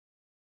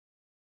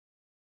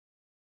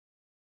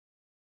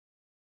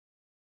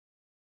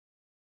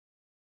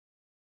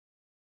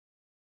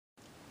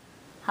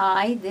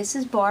Hi, this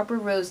is Barbara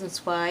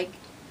Rosenzweig,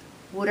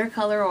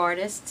 watercolor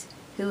artist,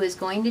 who is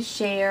going to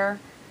share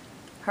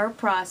her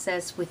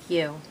process with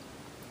you.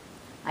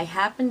 I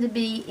happened to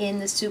be in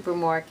the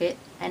supermarket,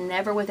 and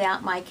never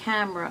without my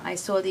camera I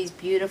saw these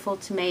beautiful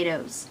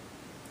tomatoes.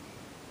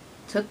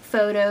 Took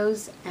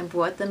photos and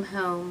brought them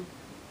home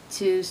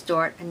to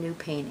start a new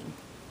painting.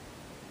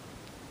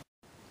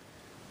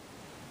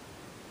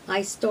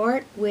 I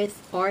start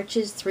with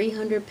Arch's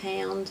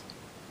 300-pound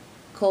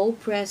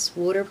cold press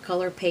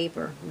watercolor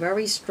paper,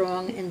 very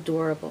strong and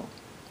durable,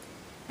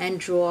 and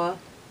draw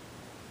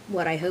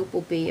what I hope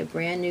will be a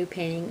brand new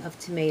painting of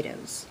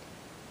tomatoes.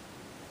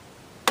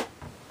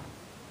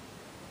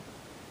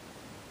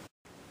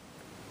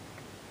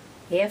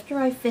 After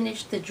I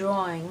finished the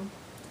drawing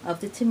of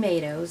the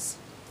tomatoes,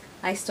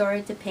 I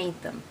started to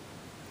paint them.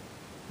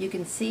 You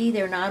can see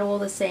they're not all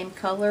the same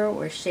color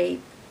or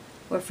shape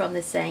or from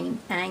the same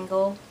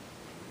angle,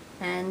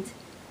 and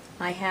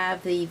I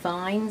have the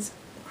vines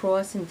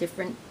across in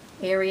different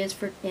areas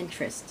for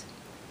interest.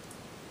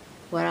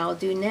 What I'll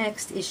do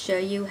next is show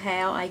you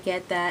how I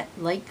get that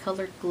light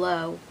colored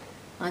glow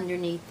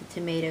underneath the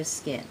tomato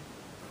skin.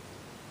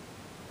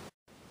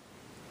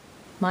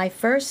 My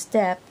first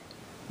step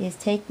is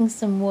taking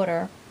some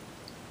water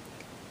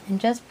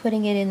and just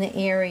putting it in the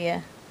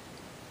area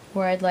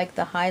where I'd like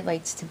the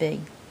highlights to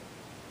be.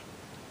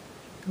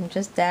 I'm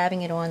just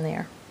dabbing it on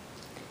there.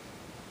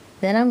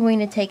 Then I'm going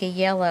to take a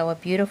yellow, a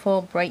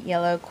beautiful bright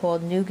yellow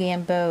called New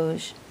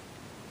Gamboge,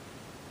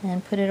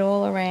 and put it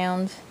all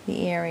around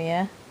the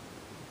area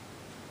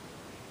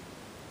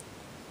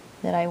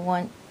that I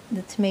want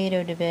the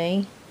tomato to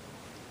be.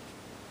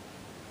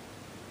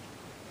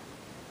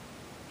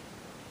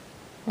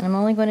 And I'm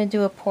only going to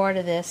do a part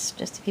of this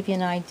just to give you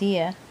an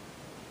idea.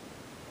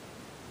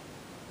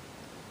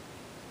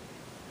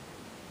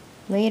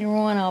 Later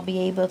on I'll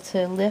be able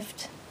to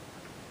lift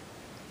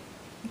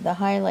the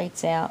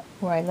highlights out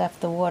where I left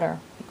the water,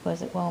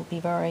 because it won't be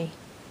very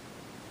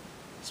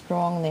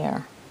strong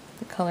there.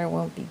 The color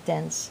won't be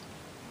dense.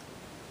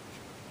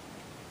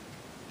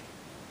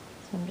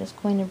 So I'm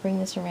just going to bring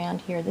this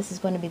around here. This is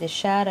going to be the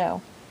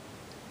shadow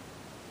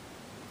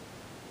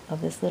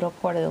of this little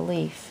part of the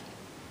leaf.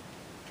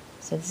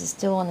 So this is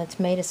still on the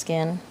tomato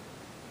skin.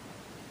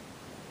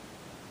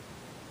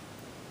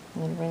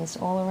 I'm going to bring this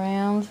all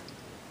around.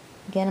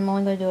 Again, I'm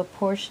only going to do a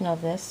portion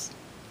of this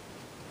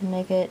and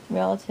make it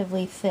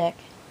relatively thick.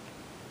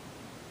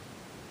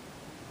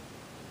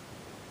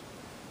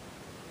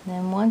 And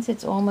then once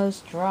it's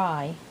almost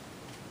dry,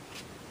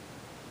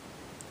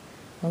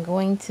 I'm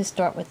going to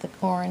start with the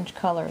orange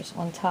colors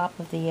on top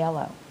of the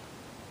yellow.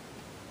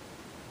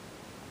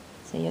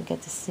 So you'll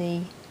get to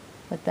see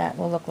what that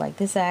will look like.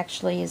 This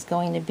actually is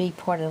going to be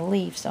part of the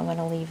leaf, so I'm going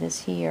to leave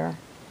this here.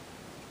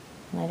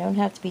 And I don't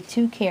have to be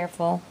too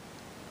careful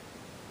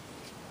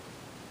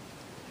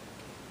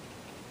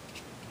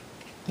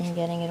in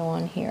getting it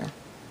on here.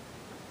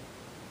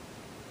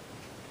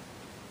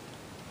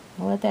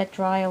 I'll let that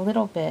dry a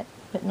little bit,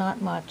 but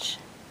not much.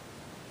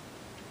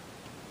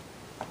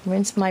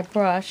 Rinse my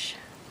brush,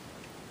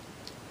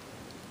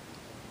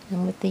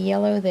 and with the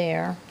yellow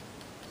there,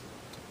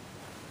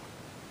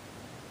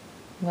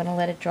 I'm going to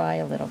let it dry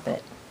a little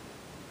bit.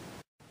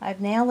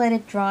 I've now let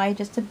it dry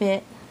just a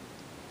bit,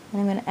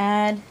 and I'm going to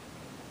add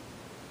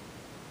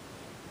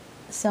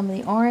some of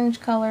the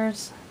orange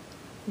colors.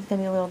 It's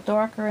going to be a little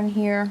darker in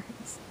here.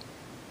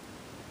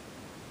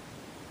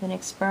 I'm going to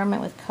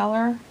experiment with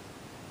color.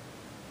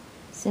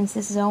 Since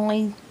this is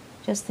only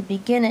just the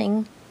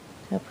beginning,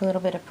 I'll put a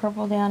little bit of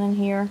purple down in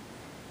here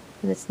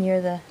because it's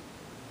near the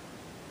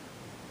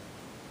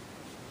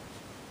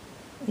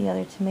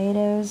other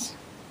tomatoes.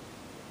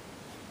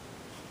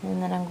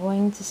 And then I'm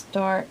going to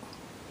start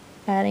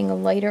adding a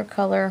lighter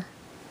color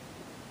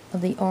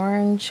of the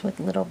orange with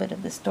a little bit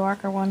of this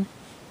darker one,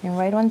 and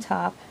right on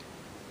top.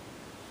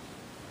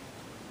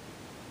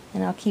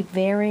 And I'll keep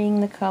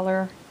varying the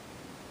color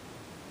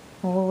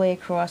all the way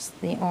across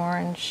the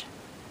orange,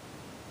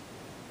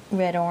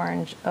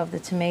 red-orange of the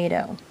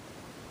tomato.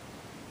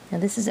 Now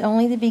this is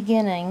only the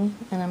beginning,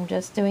 and I'm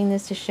just doing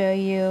this to show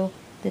you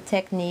the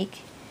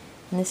technique.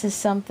 And this is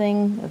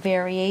something, a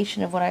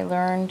variation of what I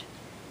learned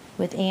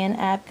with Ann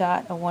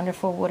Apgott, a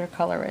wonderful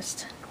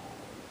watercolorist.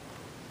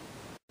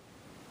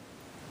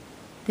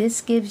 This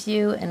gives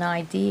you an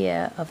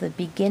idea of the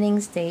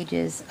beginning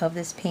stages of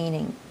this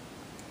painting.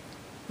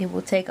 It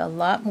will take a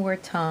lot more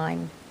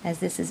time, as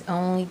this is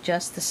only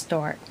just the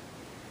start.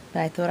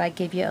 But I thought I'd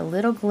give you a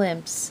little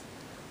glimpse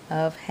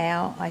of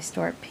how I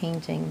start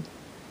painting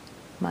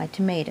my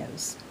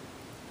tomatoes.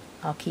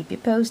 I'll keep you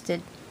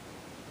posted.